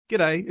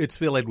G'day, it's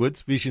Phil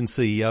Edwards, Vision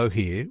CEO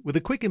here, with a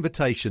quick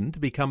invitation to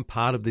become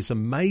part of this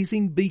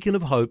amazing beacon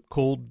of hope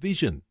called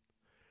Vision.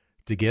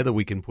 Together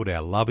we can put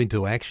our love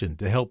into action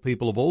to help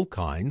people of all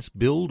kinds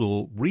build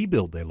or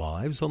rebuild their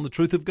lives on the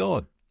truth of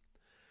God.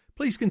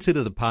 Please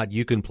consider the part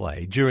you can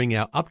play during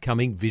our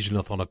upcoming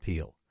Visionathon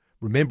appeal,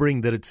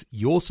 remembering that it's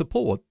your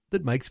support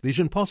that makes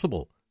Vision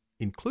possible,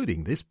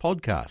 including this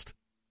podcast.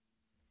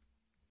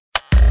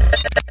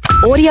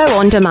 Audio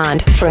on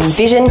demand from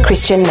Vision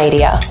Christian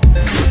Media.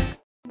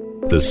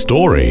 The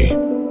story.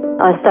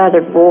 I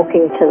started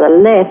walking to the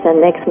left, and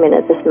next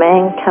minute this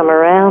man come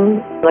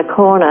around the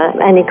corner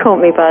and he caught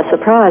me by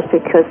surprise,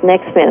 because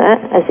next minute,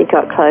 as he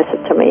got closer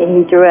to me,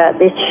 he drew out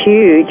this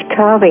huge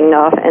carving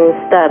knife and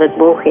started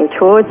walking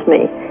towards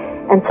me.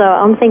 And so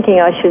I'm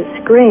thinking I should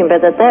scream,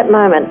 but at that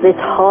moment this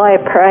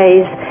high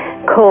praise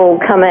call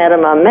come out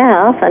of my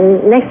mouth,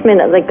 and next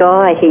minute the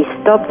guy, he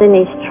stopped in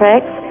his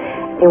tracks.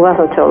 It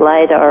wasn't until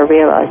later I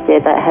realised,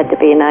 that had to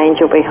be an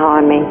angel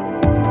behind me.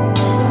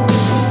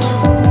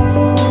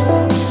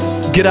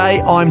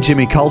 G'day, I'm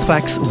Jimmy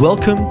Colfax.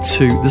 Welcome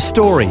to The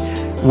Story,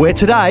 where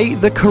today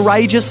the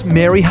courageous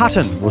Mary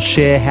Hutton will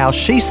share how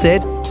she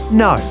said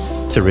no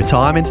to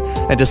retirement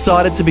and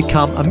decided to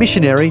become a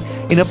missionary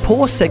in a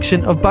poor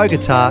section of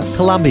Bogota,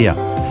 Colombia.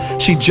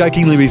 She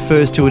jokingly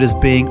refers to it as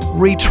being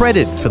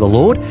retreaded for the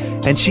Lord,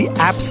 and she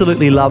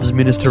absolutely loves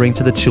ministering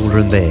to the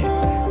children there.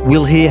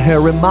 We'll hear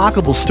her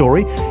remarkable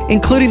story,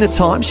 including the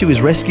time she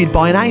was rescued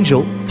by an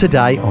angel,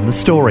 today on The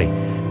Story.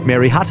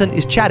 Mary Hutton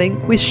is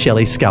chatting with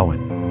Shelley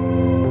Scowen.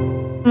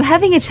 I'm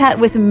having a chat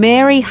with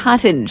Mary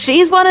Hutton.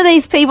 She's one of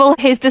these people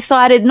who's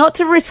decided not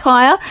to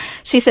retire.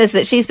 She says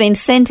that she's been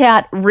sent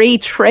out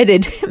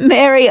retreaded.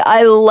 Mary,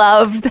 I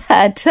love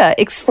that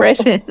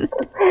expression.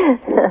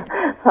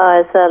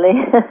 Hi, Sally.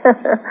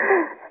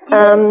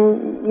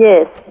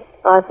 Yes,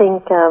 I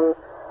think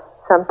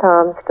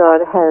sometimes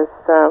God has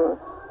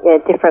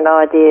different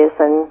ideas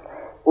than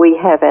we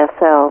have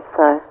ourselves.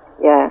 So,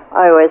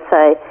 I always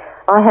say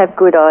I have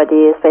good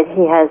ideas, but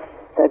he has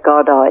the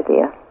God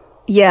idea.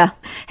 Yeah,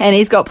 and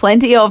he's got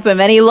plenty of them,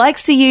 and he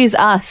likes to use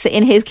us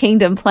in his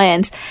kingdom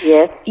plans.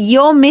 Yes.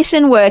 Your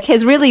mission work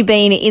has really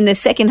been in the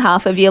second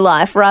half of your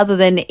life rather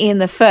than in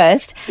the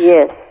first.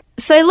 Yes.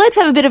 So let's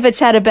have a bit of a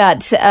chat about,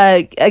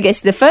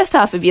 the first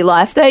half of your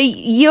life. Though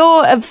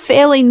you're a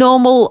fairly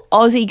normal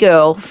Aussie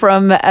girl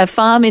from a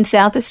farm in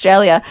South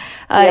Australia.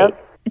 Yep.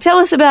 Tell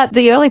us about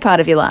the early part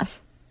of your life.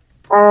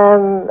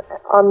 On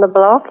the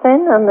block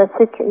then, on the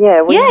citrus,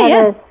 we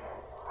had a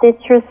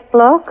citrus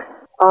block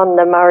on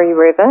the Murray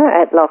River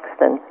at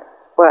Loxton.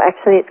 Well,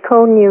 actually it's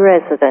called New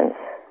Residence,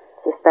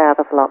 just out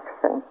of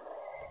Loxton.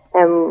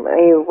 And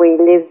we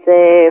lived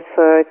there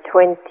for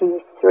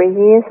 23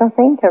 years, I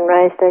think, and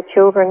raised our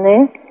children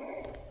there.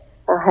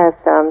 I have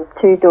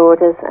 2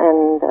 daughters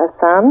and a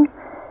son,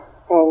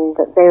 and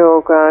they're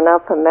all grown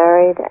up and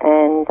married,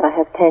 and I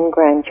have 10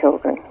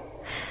 grandchildren.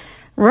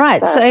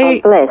 Right, so I'm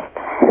blessed.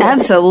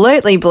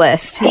 Absolutely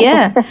blessed,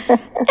 yeah.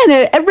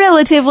 And a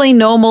relatively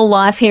normal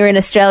life here in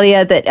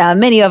Australia that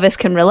many of us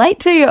can relate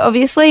to,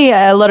 obviously.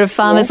 A lot of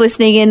farmers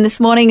listening in this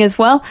morning as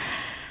well.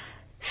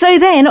 So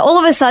then, all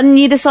of a sudden,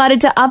 you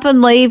decided to up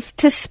and leave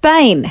to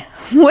Spain.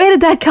 Where did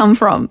that come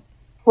from?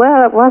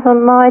 Well, it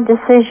wasn't my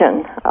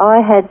decision.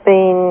 I had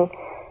been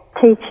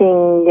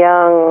teaching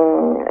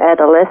young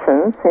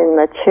adolescents in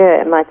my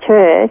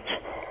church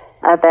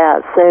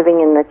about serving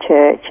in the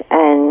church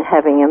and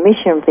having a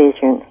mission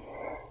vision.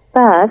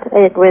 But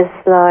it was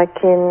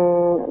like in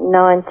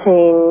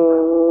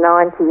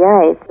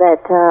 1998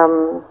 that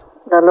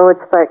the Lord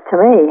spoke to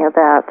me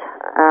about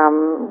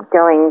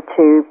going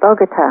to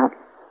Bogota,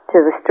 to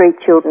the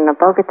street children of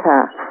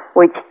Bogota,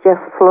 which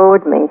just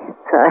floored me.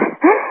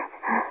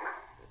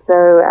 So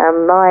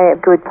my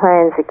good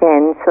plans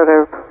again sort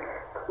of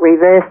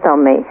reversed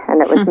on me,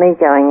 and it was me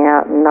going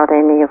out and not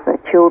any of the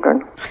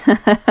children.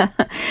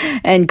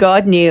 And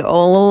God knew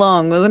all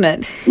along, wasn't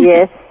it?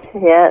 Yes,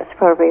 it's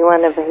probably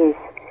one of his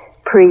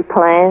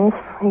pre-plans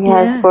he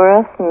has for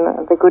us,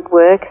 and the good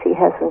works he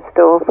has in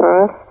store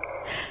for us.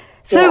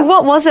 So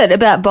what was it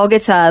about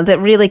Bogota that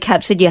really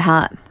captured your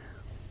heart?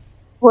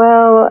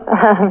 Well,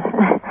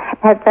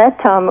 at that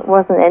time it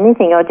wasn't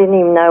anything. I didn't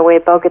even know where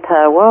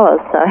Bogota was,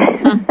 so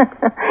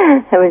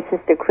it was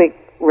just a quick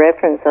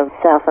reference of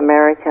South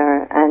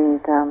America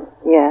and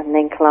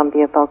then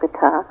Colombia,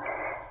 Bogota.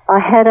 I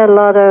had a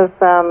lot of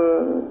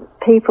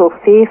people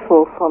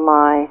fearful for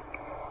my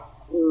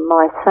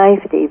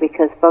safety,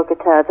 because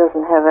Bogota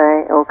doesn't have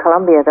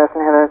Colombia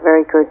doesn't have a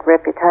very good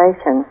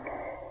reputation.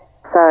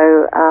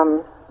 So,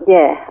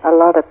 a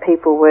lot of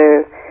people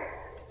were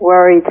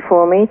worried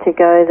for me to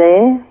go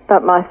there.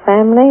 But my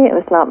family, it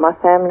was like my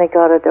family,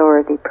 God had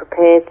already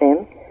prepared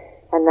them,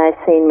 and they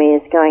seen me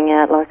as going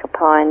out like a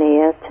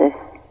pioneer to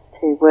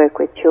work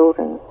with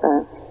children.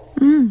 So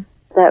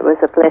that was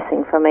a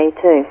blessing for me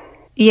too.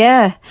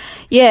 Yeah.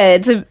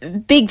 It's a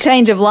big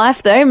change of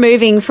life, though,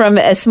 moving from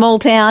a small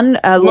town,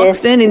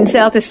 Loxton in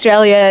South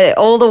Australia,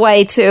 all the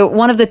way to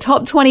one of the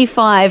top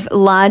 25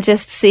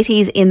 largest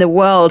cities in the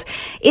world.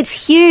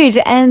 It's huge,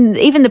 and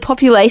even the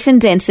population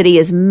density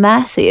is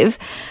massive.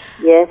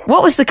 Yes.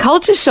 What was the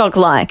culture shock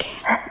like?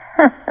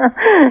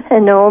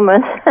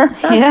 Enormous.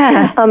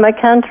 Yeah. I'm a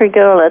country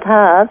girl at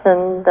heart,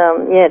 and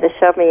to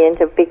shove me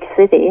into a big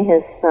city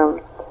is,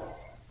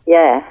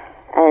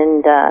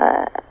 And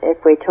if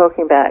we're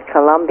talking about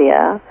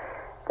Colombia,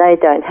 they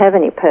don't have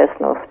any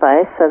personal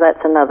space, so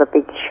that's another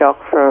big shock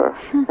for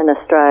an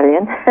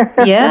Australian.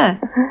 Yeah.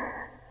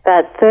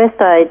 But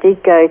first I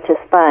did go to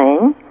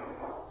Spain.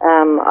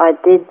 I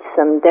did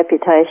some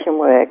deputation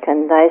work,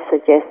 and they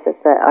suggested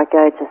that I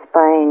go to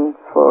Spain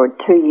for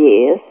 2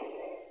 years.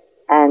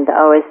 And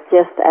I was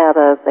just out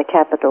of the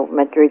capital,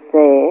 Madrid,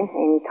 there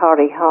in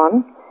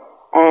Torrejon.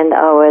 And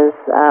I was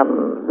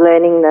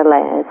learning the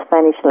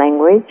Spanish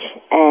language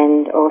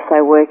and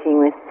also working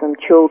with some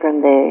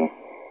children there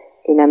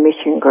in a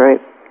mission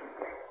group.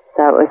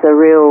 So it was a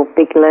real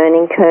big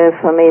learning curve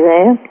for me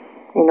there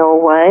in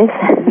all ways.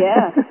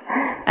 Yeah,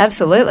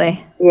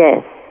 absolutely.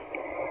 Yes.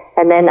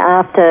 And then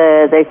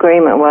after the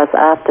agreement was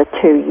after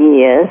 2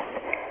 years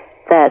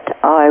that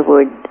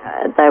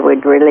they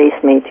would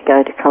release me to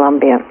go to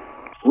Colombia,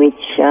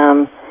 which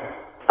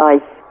I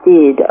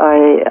did.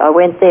 I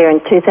went there in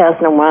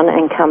 2001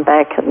 and come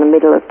back in the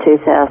middle of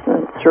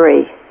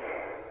 2003,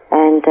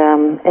 and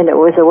it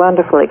was a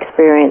wonderful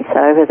experience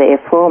over there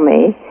for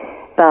me.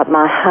 But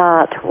my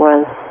heart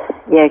was,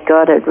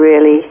 God had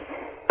really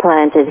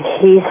planted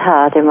His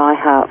heart in my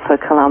heart for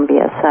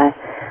Colombia. So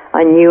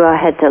I knew I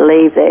had to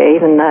leave there,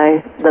 even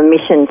though the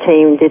mission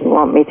team didn't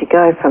want me to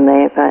go from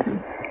there. But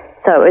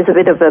so it was a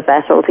bit of a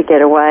battle to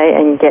get away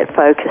and get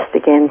focused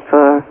again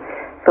for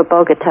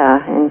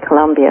Bogota in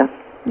Colombia.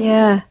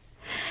 Yeah.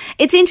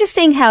 It's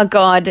interesting how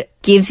God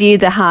gives you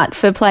the heart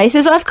for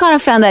places. I've kind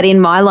of found that in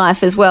my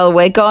life as well,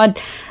 where God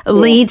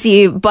leads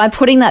you by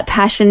putting that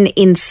passion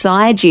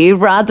inside you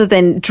rather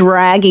than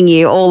dragging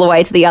you all the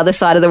way to the other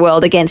side of the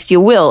world against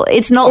your will.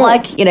 It's not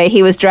like,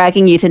 He was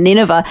dragging you to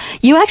Nineveh.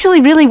 You actually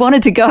really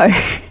wanted to go.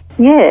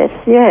 Yes,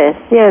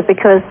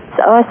 because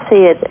I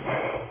see it,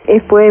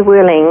 if we're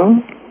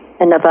willing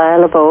and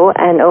available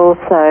and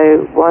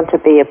also want to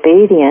be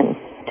obedient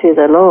to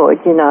the Lord,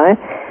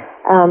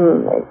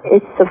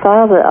 it's the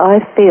Father. I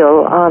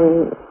feel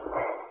I'm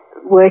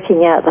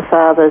working out the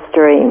Father's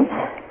dreams,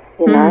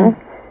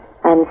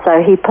 and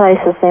so He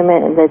places them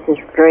in there's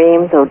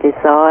dreams or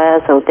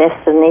desires or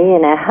destiny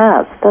in our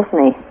hearts,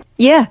 doesn't He?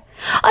 Yeah.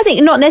 I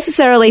think not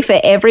necessarily for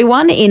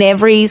everyone in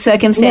every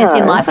circumstance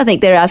in life. I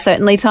think there are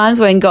certainly times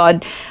when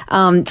God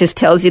just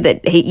tells you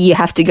that you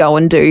have to go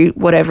and do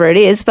whatever it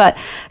is. But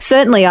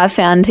certainly I've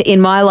found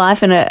in my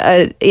life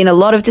and in a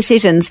lot of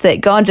decisions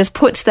that God just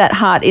puts that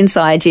heart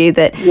inside you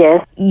that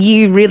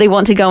you really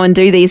want to go and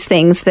do these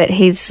things that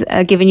He's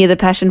given you the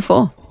passion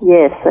for.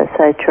 Yes, that's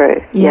so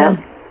true. Yeah.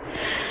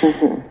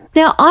 Mm-hmm.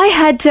 Now, I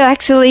had to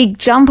actually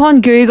jump on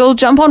Google,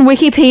 jump on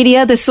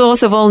Wikipedia, the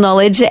source of all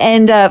knowledge,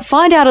 and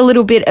find out a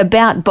little bit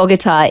about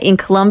Bogota in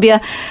Colombia.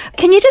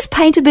 Can you just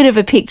paint a bit of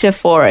a picture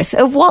for us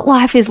of what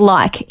life is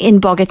like in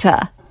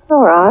Bogota?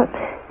 All right.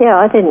 Yeah,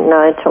 I didn't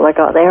know until I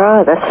got there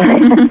either.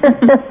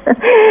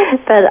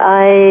 But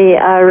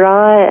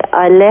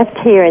I left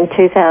here in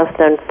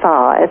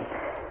 2005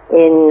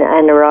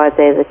 and arrived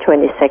there the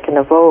 22nd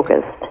of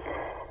August.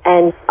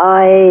 And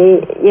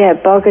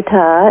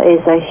Bogota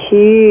is a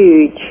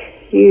huge,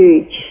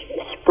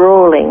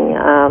 sprawling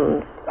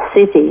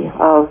city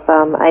of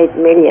 8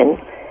 million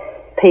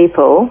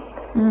people.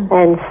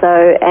 And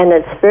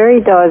it's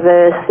very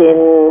diverse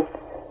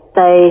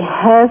they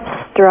have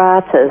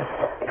stratas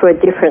for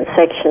different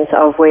sections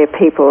of where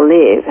people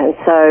live. And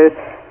so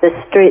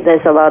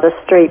there's a lot of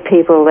street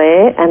people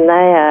there, and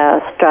they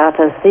are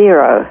strata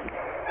 0.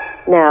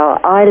 Now,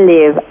 I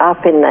live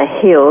up in the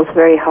hills,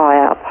 very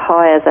high up,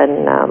 higher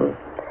than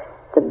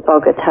the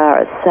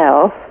Bogota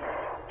itself,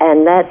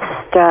 and that's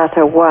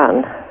strata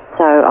 1.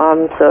 So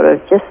I'm sort of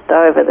just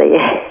over the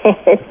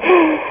edge.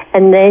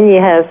 And then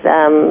you have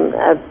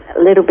a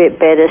little bit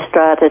better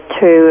strata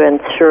 2 and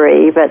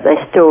 3, but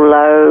they're still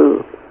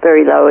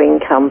very low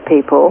income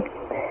people.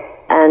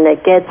 And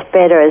it gets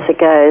better as it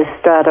goes,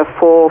 strata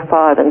 4,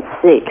 5 and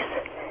 6.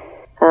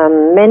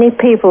 Many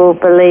people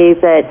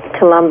believe that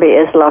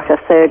Colombia is like a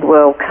third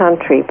world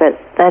country, but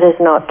that is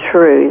not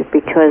true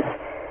because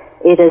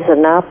it is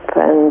an up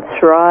and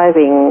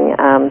thriving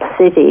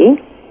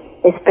city,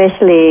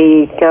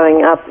 especially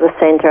going up the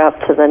centre up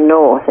to the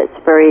north. It's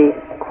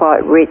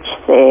quite rich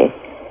there.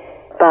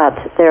 But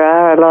there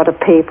are a lot of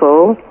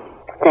people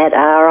that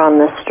are on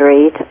the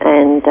street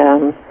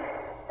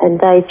and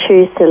they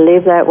choose to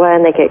live that way,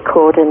 and they get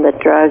caught in the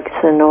drugs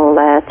and all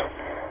that.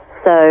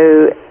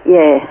 So,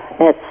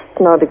 it's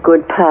not a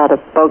good part of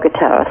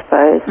Bogota, I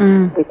suppose,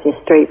 with your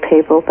street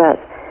people.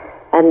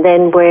 And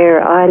then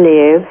where I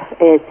live,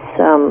 it's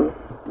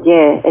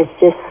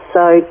just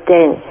so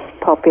dense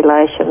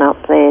population up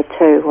there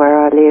too,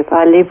 where I live.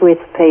 I live with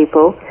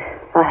people.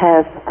 I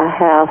have a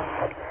house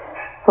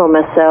for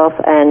myself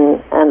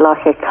and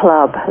like a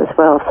club as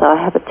well. So I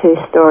have a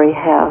 2-story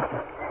house.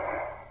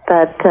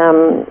 But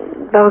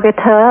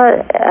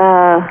Bogota,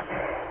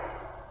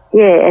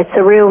 it's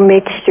a real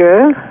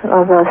mixture,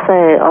 as I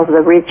say, of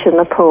the rich and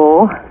the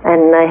poor,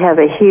 and they have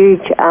a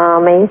huge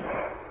army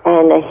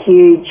and a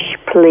huge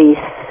police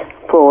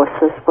force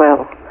as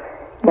well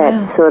that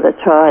sort of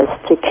tries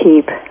to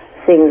keep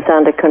things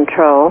under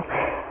control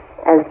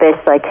as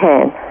best they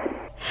can.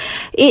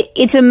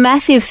 It's a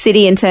massive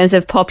city in terms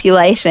of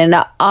population.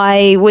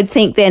 I would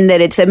think then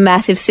that it's a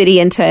massive city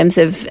in terms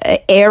of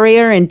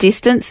area and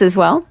distance as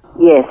well?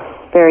 Yes,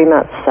 very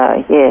much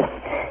so, yes.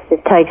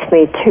 It takes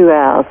me 2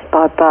 hours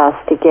by bus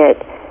to get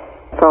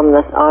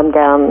I'm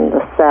down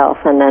the south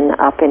and then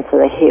up into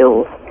the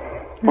hills.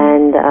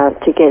 And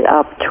to get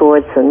up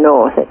towards the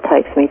north, it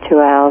takes me 2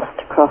 hours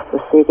to cross the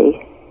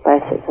city,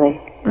 basically.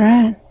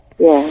 Right.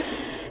 Yeah.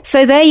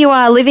 So there you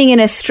are, living in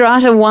a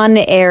Strata 1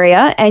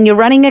 area, and you're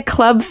running a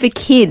club for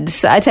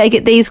kids. I take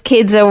it these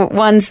kids are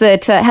ones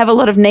that have a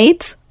lot of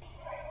needs?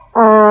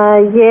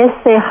 Yes,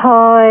 they're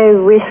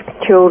high-risk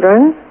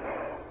children.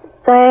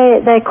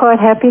 They're quite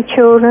happy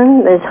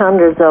children. There's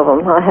hundreds of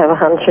them. I have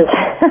hundreds.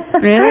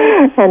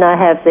 Really? And I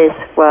have this,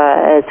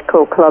 it's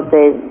called Club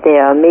de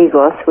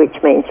Amigos,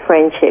 which means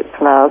friendship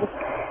club.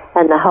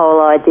 And the whole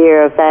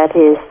idea of that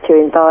is to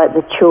invite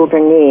the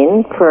children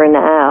in for an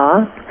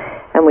hour,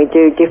 and we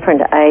do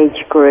different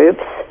age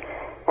groups,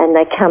 and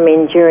they come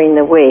in during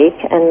the week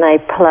and they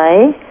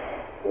play.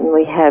 And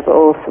we have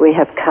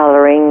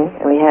colouring,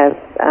 and we have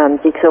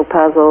jigsaw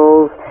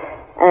puzzles,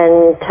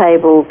 and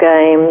table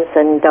games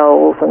and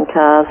dolls and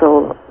cars,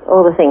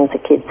 all the things the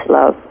kids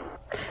love.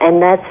 And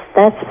that's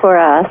for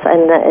us,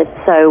 and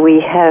so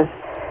we have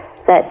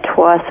that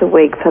twice a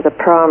week for the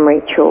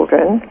primary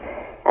children,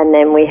 and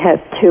then we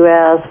have 2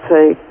 hours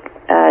for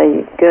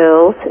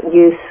girls,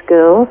 youth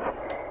girls,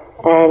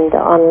 and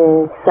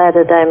on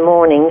Saturday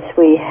mornings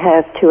we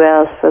have 2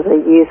 hours for the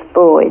youth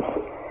boys.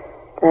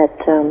 That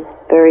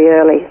very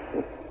early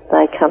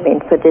they come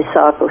in for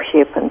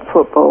discipleship and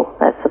football.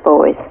 That's the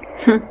boys.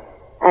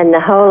 And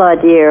the whole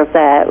idea of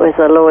that was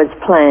the Lord's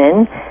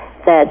plan,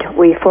 that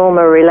we form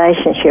a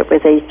relationship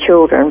with these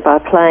children by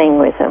playing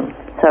with them.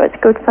 So it's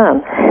good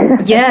fun.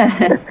 Yeah.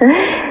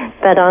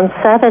 But on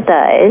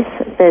Saturdays,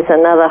 there's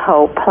another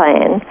whole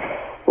plan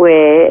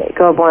where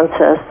God wants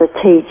us to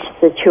teach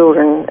the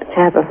children to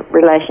have a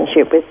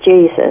relationship with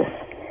Jesus.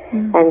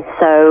 And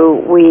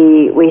so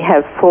we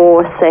have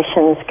 4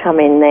 sessions come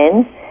in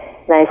then.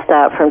 They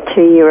start from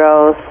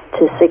 2-year-olds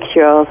to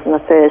 6-year-olds in the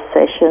first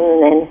session,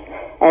 and then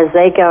as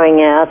they're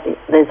going out,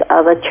 there's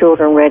other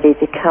children ready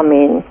to come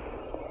in,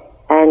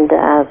 and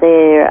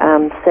they're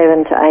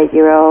 7 to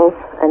 8-year-olds,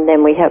 and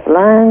then we have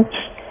lunch,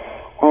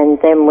 and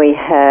then we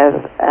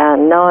have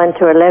 9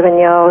 to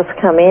 11-year-olds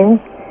come in,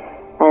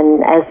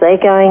 and as they're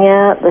going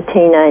out, the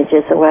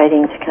teenagers are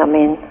waiting to come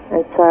in.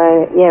 And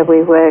so,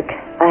 we work.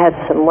 I have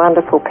some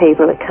wonderful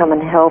people that come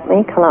and help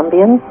me,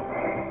 Colombians,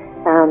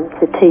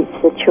 to teach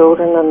the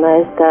children on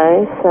those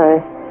days.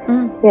 So,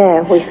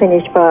 we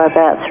finish by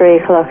about 3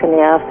 o'clock in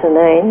the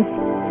afternoon.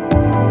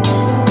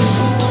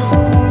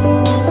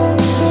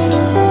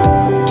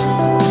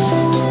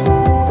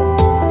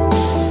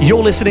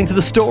 You're listening to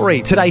The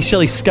Story. Today,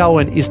 Shelley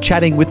Scowen is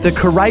chatting with the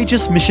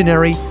courageous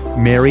missionary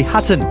Mary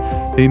Hutton,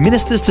 who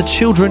ministers to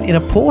children in a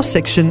poor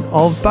section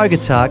of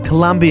Bogota,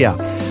 Colombia.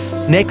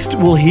 Next,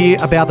 we'll hear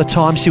about the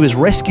time she was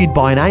rescued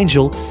by an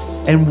angel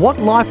and what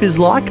life is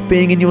like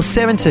being in your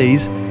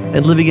 70s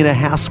and living in a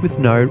house with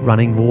no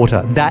running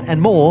water. That and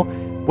more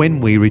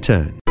when we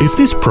return. If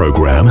this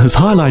program has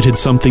highlighted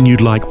something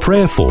you'd like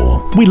prayer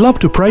for, we'd love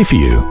to pray for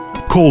you.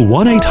 Call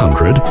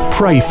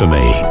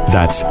 1-800-PRAY-FOR-ME.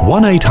 That's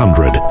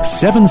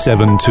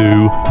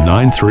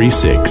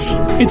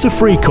 1-800-772-936. It's a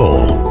free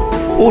call.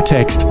 Or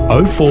text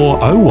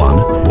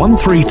 0401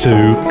 132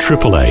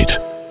 888.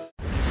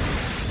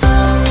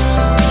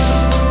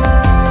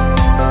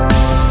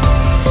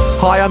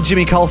 Hi, I'm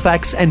Jimmy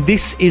Colfax, and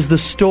this is The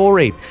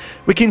Story.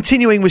 We're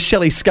continuing with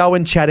Shelley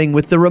Scowen chatting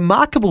with the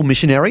remarkable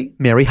missionary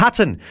Mary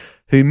Hutton,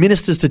 who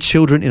ministers to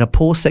children in a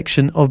poor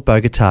section of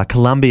Bogota,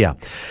 Colombia.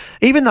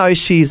 Even though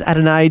she's at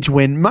an age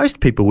when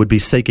most people would be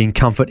seeking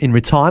comfort in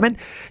retirement,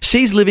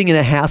 she's living in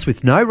a house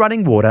with no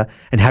running water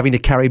and having to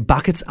carry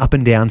buckets up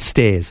and down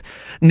stairs.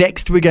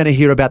 Next, we're going to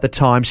hear about the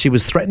time she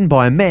was threatened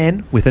by a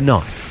man with a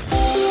knife.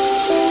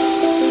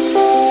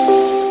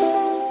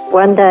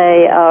 One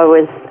day I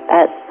was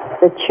at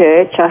the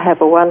church. I have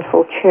a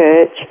wonderful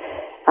church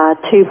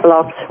 2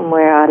 blocks from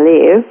where I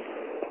live,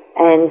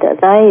 and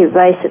they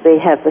basically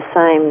have the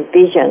same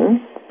vision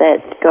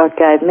that God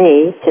gave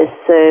me to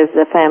serve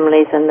the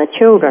families and the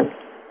children.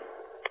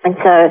 And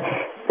so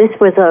this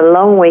was a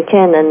long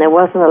weekend and there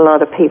wasn't a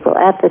lot of people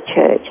at the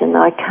church, and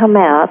I come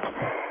out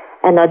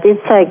and I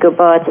did say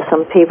goodbye to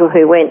some people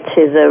who went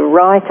to the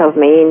right of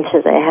me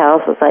into their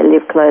houses. They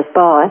live close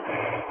by.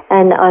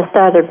 And I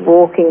started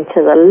walking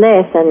to the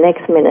left, and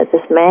next minute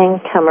this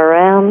man come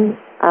around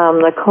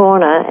the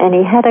corner, and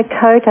he had a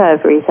coat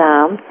over his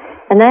arm,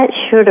 And that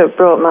should have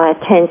brought my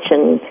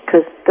attention,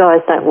 because guys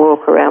don't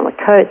walk around with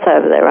coats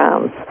over their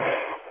arms.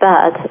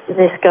 But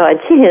this guy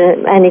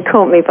did, and he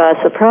caught me by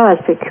surprise,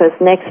 because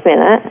next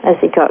minute, as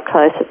he got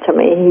closer to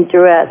me, he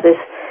drew out this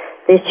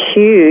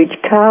huge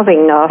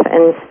carving knife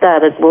and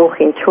started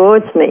walking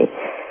towards me.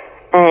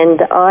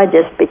 And I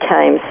just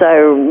became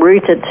so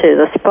rooted to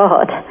the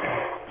spot.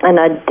 And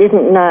I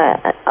didn't know,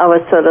 I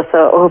was sort of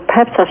thought, oh,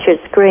 perhaps I should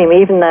scream,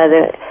 even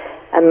though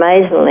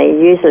amazingly,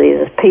 usually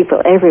there's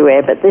people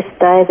everywhere, but this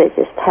day there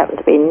just happened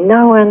to be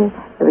no one.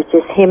 It was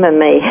just him and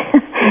me.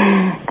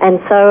 And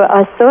so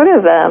I sort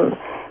of,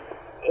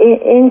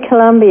 in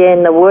Colombia,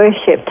 in the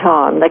worship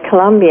time, the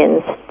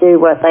Colombians do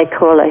what they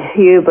call a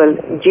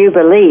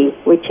jubilee,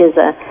 which is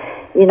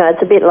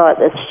it's a bit like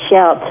the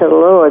shout to the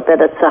Lord, but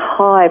it's a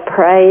high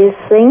praise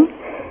thing.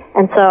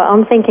 And so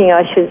I'm thinking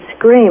I should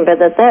scream,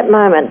 but at that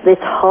moment, this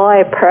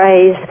high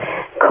praise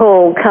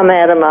call come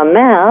out of my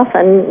mouth,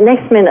 and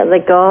next minute the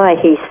guy,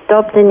 he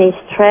stopped in his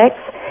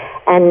tracks,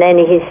 and then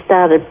he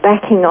started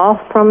backing off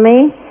from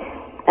me,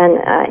 and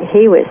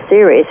he was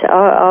serious.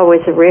 I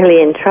was really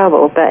in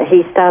trouble, but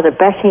he started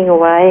backing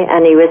away,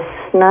 and he was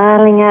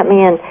snarling at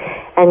me, and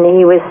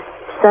he was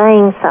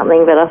saying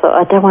something, but I thought,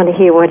 I don't want to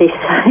hear what he's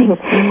saying,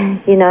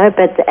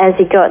 but as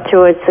he got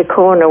towards the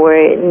corner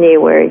near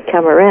where he'd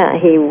come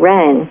around, he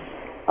ran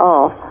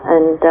off,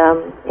 and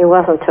it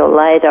wasn't until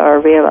later I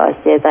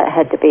realised, that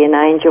had to be an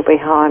angel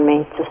behind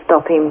me to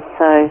stop him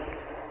so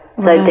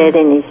dead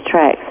in his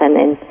tracks. And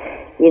then,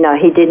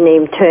 he didn't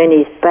even turn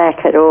his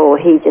back at all.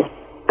 He just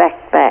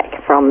backed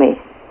back from me,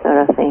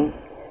 sort of thing.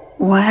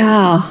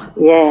 Wow.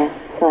 Yeah,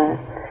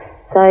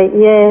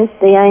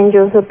 the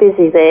angels are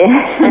busy there.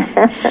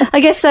 I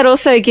guess that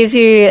also gives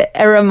you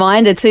a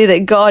reminder too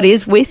that God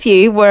is with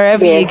you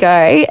wherever you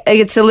go.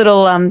 It's a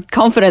little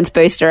confidence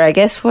booster, I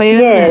guess, for you,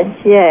 isn't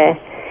it? Yeah.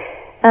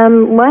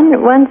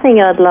 One thing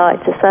I'd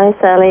like to say,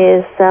 Sally,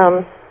 is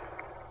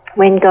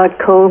when God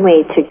called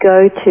me to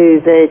go to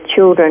the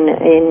children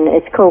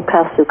it's called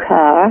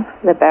Kasukar,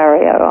 the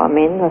barrio I'm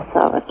in, it's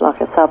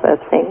like a suburb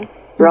thing,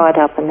 right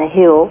up in the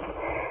hills.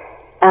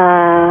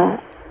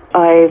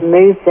 I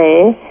moved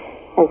there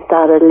and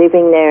started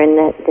living there in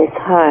this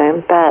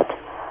home, but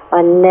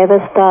I never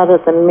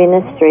started the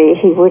ministry.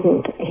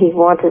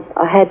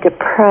 I had to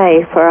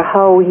pray for a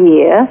whole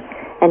year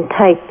and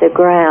take the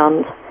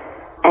ground.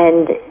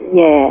 And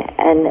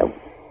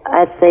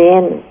at the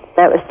end,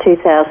 that was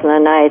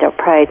 2008, I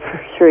prayed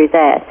through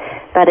that.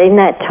 But in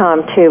that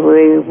time too,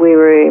 we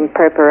were in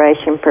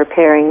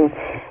preparing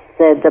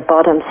the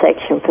bottom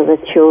section for the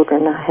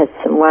children. I had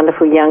some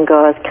wonderful young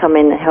guys come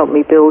in and help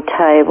me build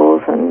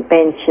tables and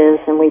benches,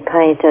 and we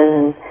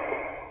painted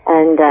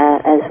and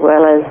as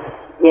well as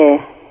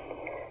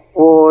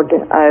ward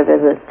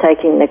over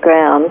taking the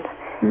ground.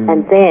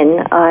 And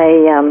then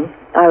I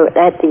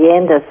at the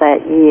end of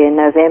that year,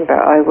 November,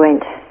 I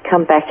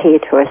come back here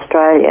to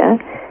Australia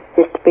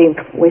just to be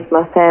with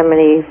my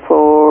family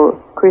for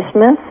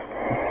Christmas.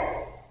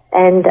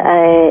 And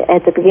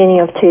at the beginning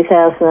of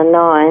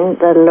 2009,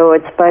 the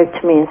Lord spoke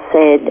to me and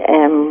said,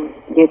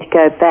 you'd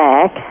go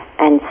back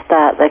and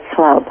start the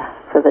club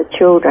for the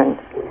children.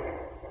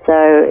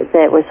 So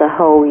that was a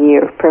whole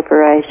year of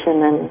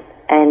preparation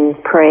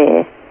and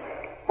prayer.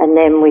 And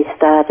then we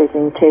started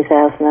in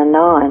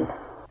 2009.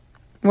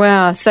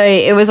 Wow, so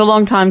it was a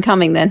long time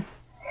coming then?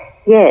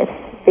 Yes,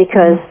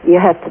 because you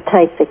have to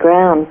take the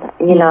ground,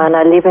 and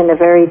I live in a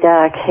very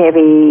dark,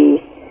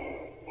 heavy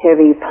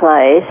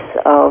place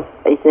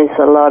there's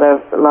a lot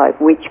of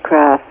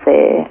witchcraft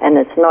there, and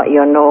it's not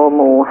your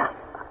normal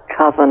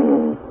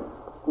coven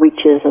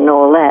witches and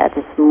all that.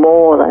 It's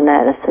more than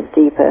that. It's a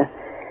deeper,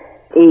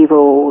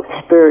 evil,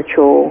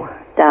 spiritual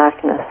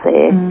darkness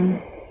there,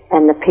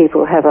 and the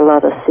people have a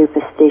lot of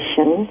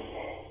superstition.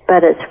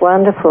 But it's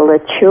wonderful. The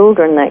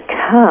children that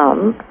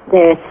come,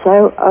 they're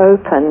so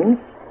open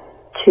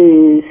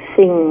to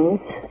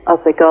things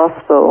of the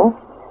gospel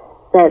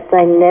that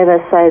they never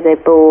say they're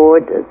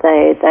bored.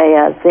 They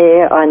are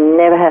there. I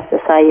never have to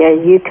say, are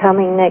you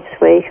coming next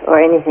week or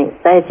anything.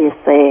 They're just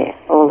there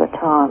all the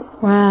time.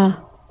 Wow.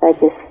 They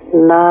just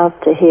love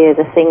to hear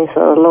the things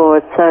of the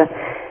Lord. So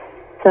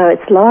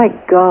it's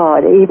like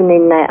God, even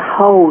in that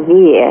whole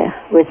year,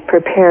 was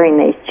preparing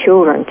these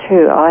children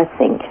too, I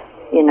think,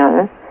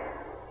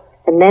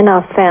 And then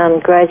I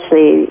found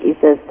gradually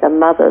the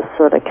mothers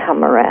sort of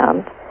come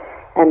around.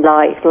 And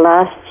like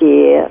last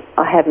year,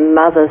 I had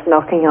mothers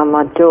knocking on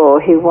my door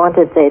who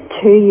wanted their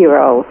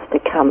 2-year-olds to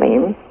come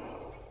in.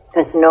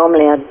 Because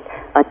normally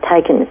I'd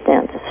taken it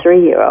down to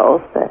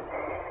 3-year-olds, but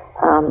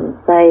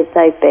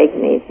they begged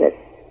me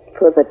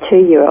for the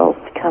 2-year-olds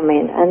to come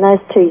in. And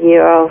those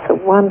 2-year-olds are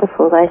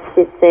wonderful. They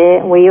sit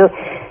there.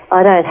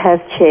 I don't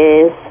have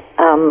chairs.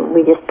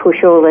 We just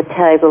push all the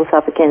tables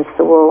up against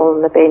the wall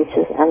and the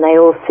benches, and they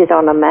all sit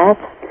on a mat.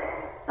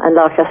 And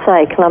like I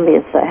say,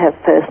 Colombians don't have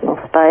personal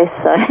space,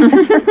 so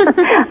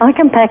I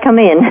can pack them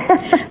in.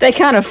 They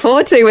can't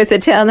afford to with a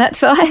town that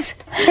size,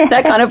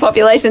 that kind of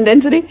population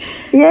density.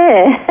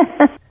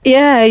 Yeah.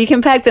 Yeah, you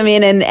can pack them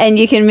in and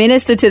you can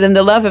minister to them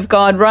the love of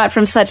God right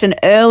from such an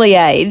early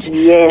age.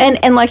 Yes.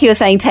 And like you were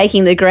saying,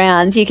 taking the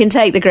ground, you can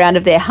take the ground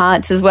of their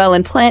hearts as well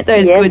and plant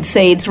those good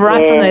seeds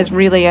right from those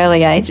really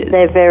early ages.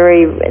 The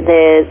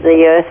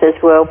earth is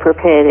well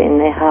prepared in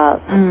their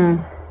hearts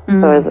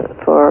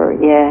for.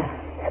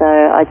 So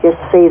I just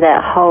see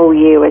that whole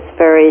year, it's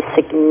very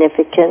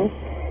significant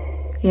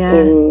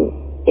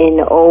in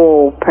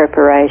all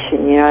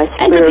preparation, you know.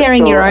 And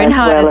preparing your own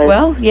heart as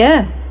well,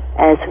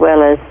 as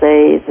well as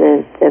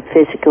the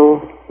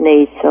physical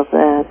needs of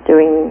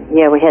doing.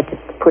 We had to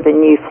put a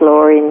new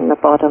floor in the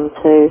bottom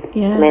too,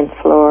 cement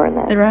floor and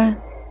that. Right.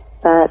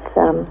 But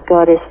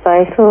God is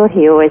faithful.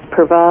 He always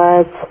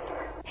provides.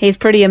 He's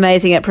pretty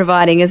amazing at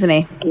providing, isn't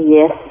he?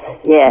 Yes,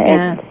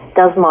 It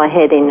does my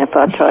head in if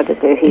I try to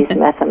do his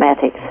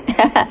mathematics.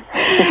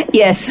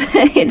 Yes,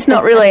 it's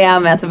not really our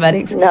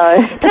mathematics.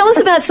 No. Tell us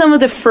about some of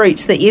the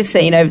fruits that you've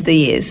seen over the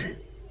years.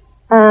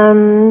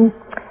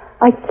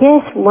 I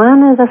guess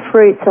one of the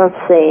fruits I've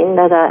seen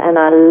and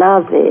I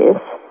love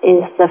this,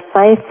 is the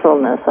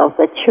faithfulness of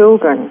the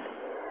children.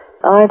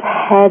 I've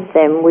had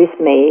them with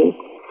me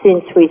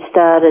since we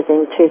started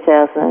in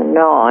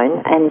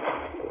 2009, and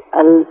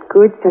a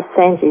good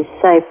percentage,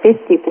 say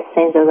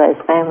 50% of those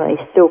families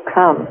still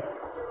come.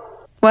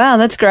 Wow,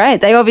 that's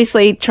great. They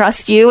obviously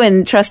trust you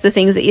and trust the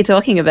things that you're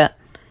talking about.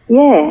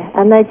 Yeah,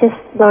 and they just,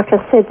 like I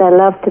said, they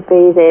love to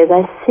be there.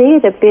 They see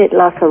it a bit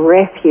like a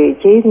refuge,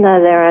 even though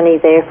they're only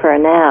there for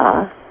an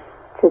hour.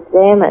 To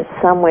them, it's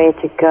somewhere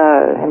to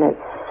go, and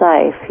it's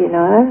safe, you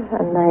know,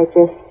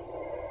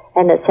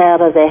 and it's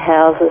out of their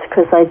houses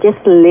because they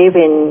just live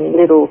in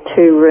little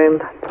 2-room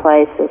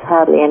places,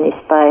 hardly any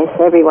space.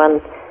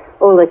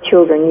 All the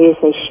children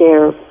usually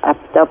share a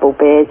double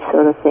bed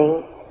sort of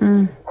thing.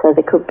 So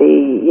there could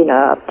be, you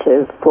know, up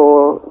to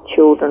 4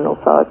 children or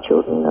 5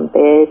 children in a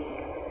bed.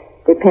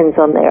 Depends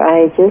on their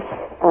ages.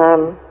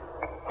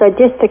 So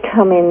just to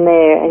come in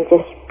there and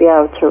just be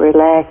able to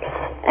relax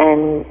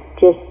and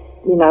just,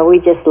 you know, we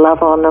just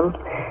love on them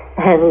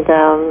and,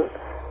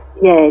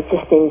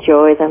 just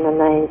enjoy them and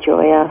they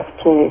enjoy us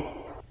too.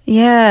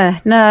 Yeah,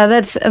 no,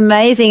 that's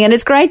amazing. And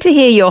it's great to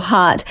hear your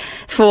heart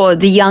for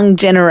the young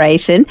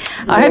generation.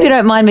 I hope you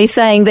don't mind me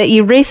saying that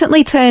you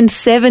recently turned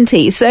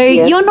 70. So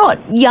you're not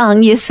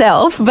young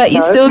yourself, but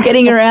you're still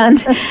getting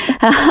around.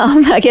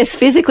 I guess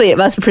physically it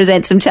must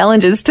present some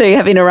challenges too,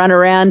 having to run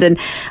around and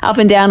up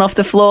and down off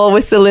the floor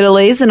with the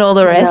littlies and all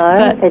the rest. No,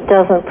 but it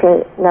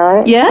doesn't.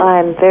 No, yeah?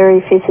 I'm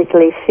very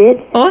physically fit.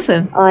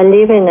 Awesome. I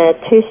live in a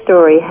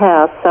 2-story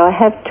house, so I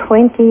have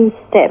 20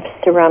 steps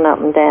to run up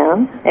and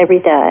down every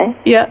day.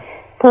 Yeah.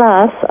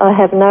 Plus, I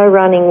have no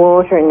running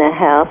water in the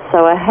house,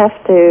 so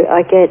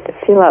I get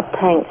fill-up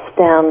tanks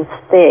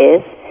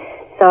downstairs,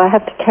 so I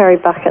have to carry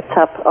buckets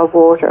of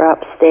water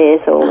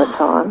upstairs all the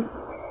time.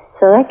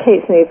 So that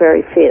keeps me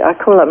very fit. I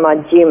call it my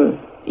gym.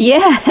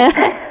 Yeah.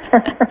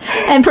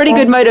 And pretty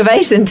good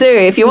motivation too.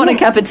 If you want a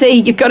cup of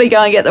tea, you've got to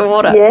go and get the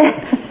water.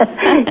 Yeah.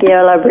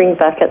 Well, I bring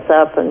buckets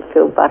up and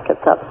fill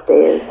buckets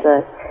upstairs,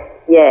 so,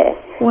 yeah.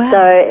 Wow.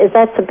 So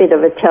that's a bit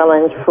of a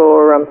challenge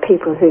for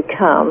people who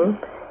come,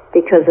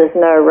 because there's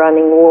no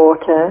running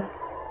water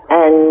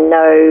and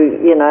no,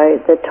 you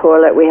know, the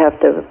toilet, we have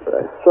to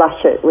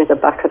flush it with a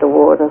bucket of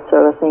water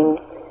sort of thing.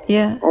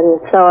 Yeah.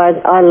 And so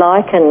I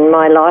liken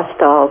my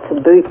lifestyle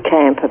to boot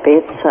camp a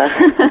bit. So.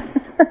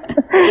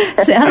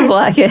 Sounds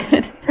like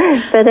it.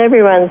 But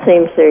everyone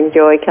seems to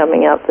enjoy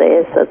coming up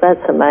there, so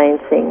that's the main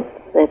thing.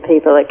 There are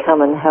people that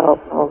come and help,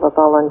 all the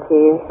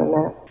volunteers and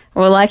that.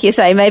 Well, like you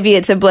say, maybe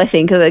it's a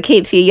blessing because it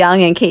keeps you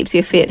young and keeps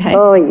you fit, hey?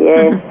 Oh,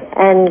 yes.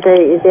 And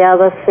the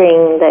other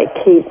thing that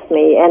keeps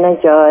me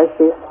energised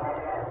is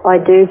I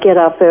do get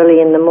up early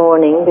in the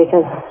morning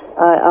because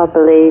I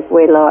believe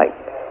we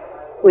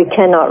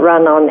cannot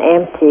run on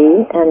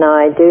empty, and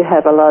I do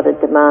have a lot of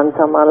demands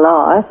on my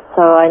life,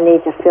 so I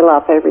need to fill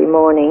up every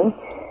morning.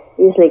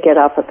 Usually get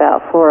up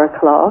about 4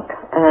 o'clock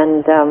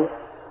and,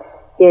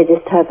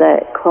 just have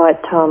that quiet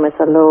time with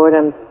the Lord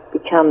and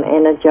become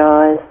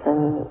energised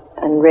and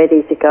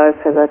ready to go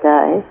for the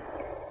day.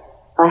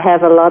 I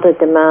have a lot of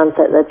demands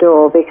at the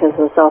door because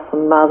there's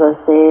often mothers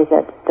there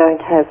that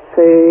don't have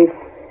food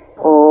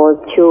or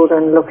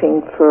children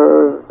looking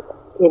for,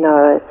 you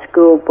know, a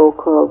school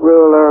book or a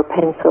ruler or a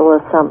pencil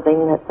or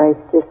something that they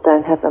just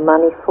don't have the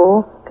money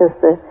for, because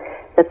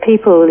the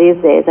people who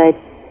live there,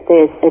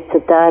 it's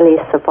a daily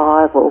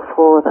survival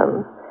for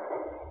them.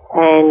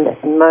 And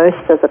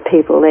most of the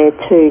people there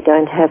too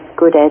don't have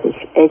good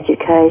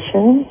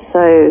education,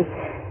 so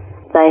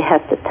they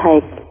have to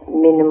take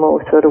minimal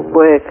sort of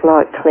work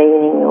like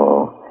cleaning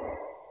or,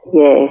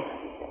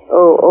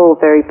 all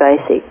very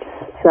basic.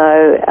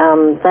 So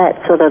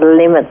that sort of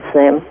limits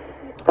them.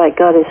 But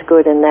God is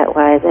good in that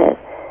way that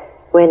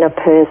when a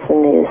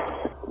person is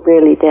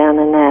really down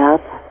and out,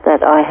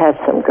 that I have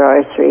some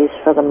groceries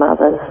for the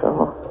mothers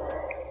or,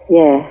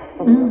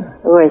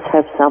 always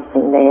have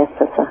something there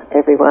for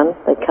everyone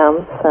that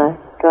comes. So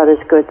God is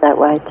good that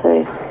way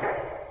too.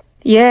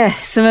 Yeah,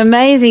 some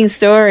amazing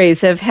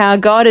stories of how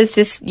God is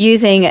just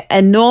using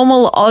a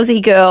normal Aussie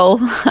girl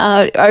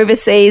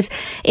overseas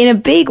in a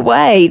big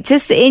way.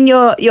 Just in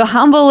your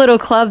humble little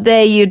club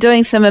there, you're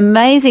doing some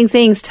amazing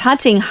things,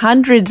 touching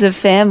hundreds of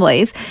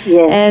families.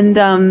 Yes. And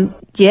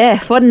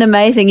what an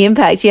amazing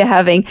impact you're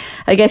having.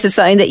 I guess it's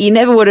something that you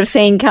never would have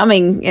seen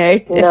coming, a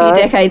few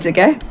decades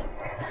ago.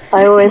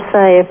 I always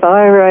say if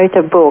I wrote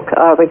a book,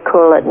 I would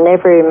call it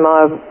Never in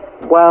My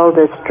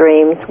Wildest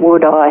Dreams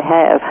Would I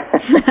Have.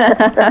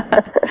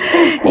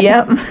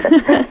 Yep.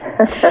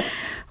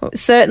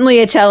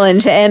 Certainly a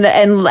challenge. And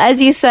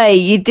as you say,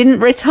 you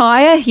didn't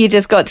retire, you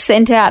just got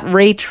sent out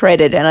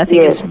retreaded. And I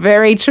think it's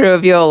very true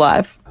of your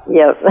life.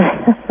 Yep.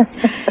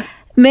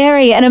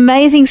 Mary, an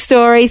amazing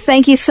story.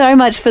 Thank you so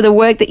much for the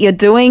work that you're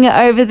doing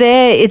over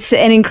there. It's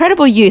an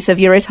incredible use of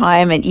your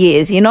retirement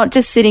years. You're not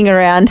just sitting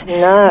around,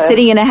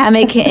 sitting in a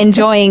hammock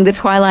enjoying the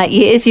twilight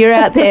years. You're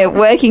out there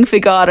working for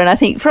God, and I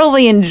think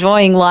probably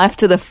enjoying life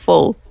to the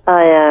full.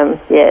 I am,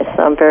 yes.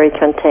 I'm very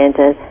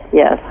contented.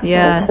 Yes,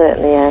 I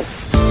certainly am.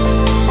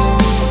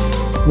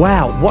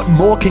 Wow, what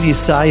more can you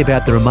say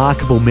about the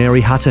remarkable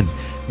Mary Hutton,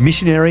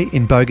 missionary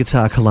in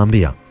Bogota,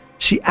 Colombia?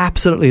 She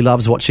absolutely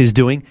loves what she's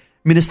doing,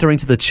 ministering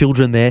to the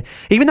children there,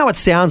 even though it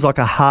sounds like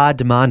a hard,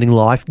 demanding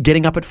life,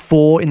 getting up at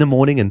 4 a.m.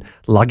 and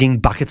lugging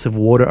buckets of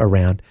water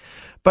around.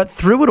 But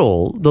through it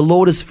all, the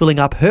Lord is filling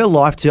up her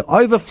life to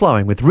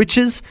overflowing with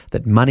riches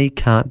that money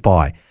can't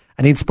buy,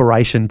 an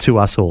inspiration to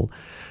us all.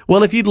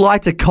 Well, if you'd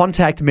like to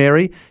contact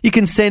Mary, you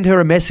can send her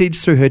a message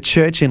through her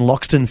church in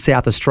Loxton,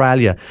 South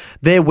Australia.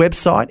 Their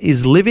website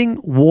is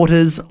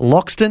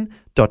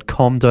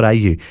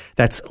livingwatersloxton.com.au.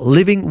 That's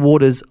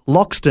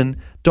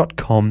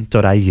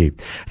livingwatersloxton.com.au.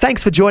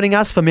 Thanks for joining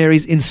us for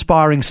Mary's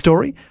inspiring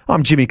story.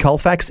 I'm Jimmy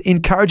Colfax,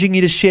 encouraging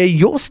you to share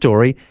your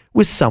story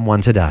with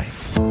someone today.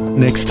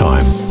 Next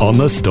time on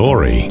The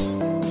Story.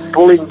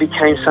 Bullying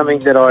became something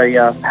that I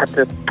had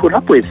to put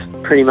up with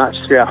pretty much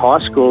throughout high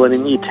school, and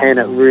in year 10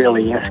 it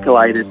really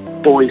escalated.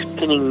 Boys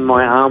pinning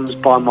my arms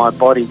by my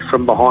body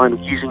from behind,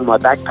 using my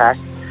backpack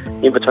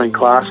in between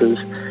classes,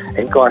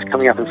 and guys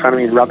coming up in front of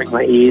me and rubbing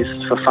my ears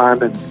for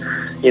fun, and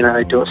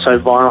they do it so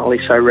violently,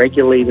 so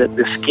regularly that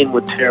the skin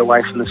would tear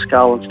away from the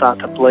skull and start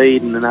to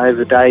bleed, and then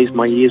over days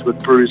my ears would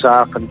bruise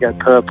up and go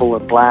purple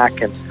and black,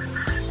 and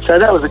so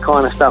that was the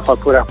kind of stuff I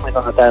put up with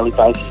on a daily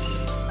basis.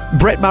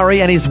 Brett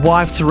Murray and his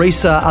wife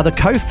Teresa are the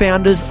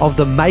co-founders of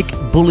the Make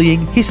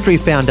Bullying History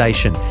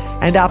Foundation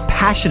and are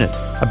passionate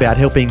about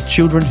helping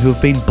children who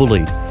have been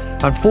bullied.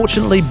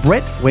 Unfortunately,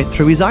 Brett went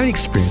through his own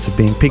experience of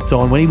being picked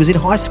on when he was in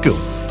high school,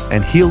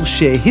 and he'll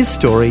share his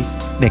story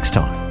next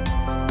time.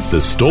 The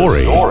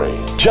Story.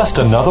 Just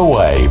another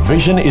way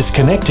Vision is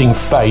connecting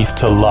faith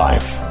to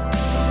life.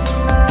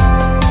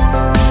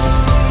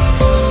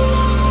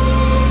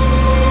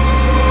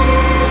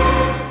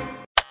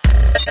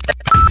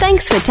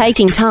 Thanks for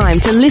taking time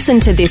to listen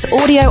to this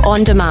audio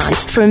on demand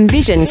from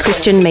Vision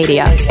Christian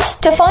Media.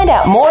 To find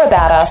out more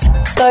about us,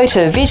 go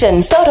to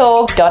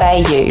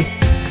vision.org.au.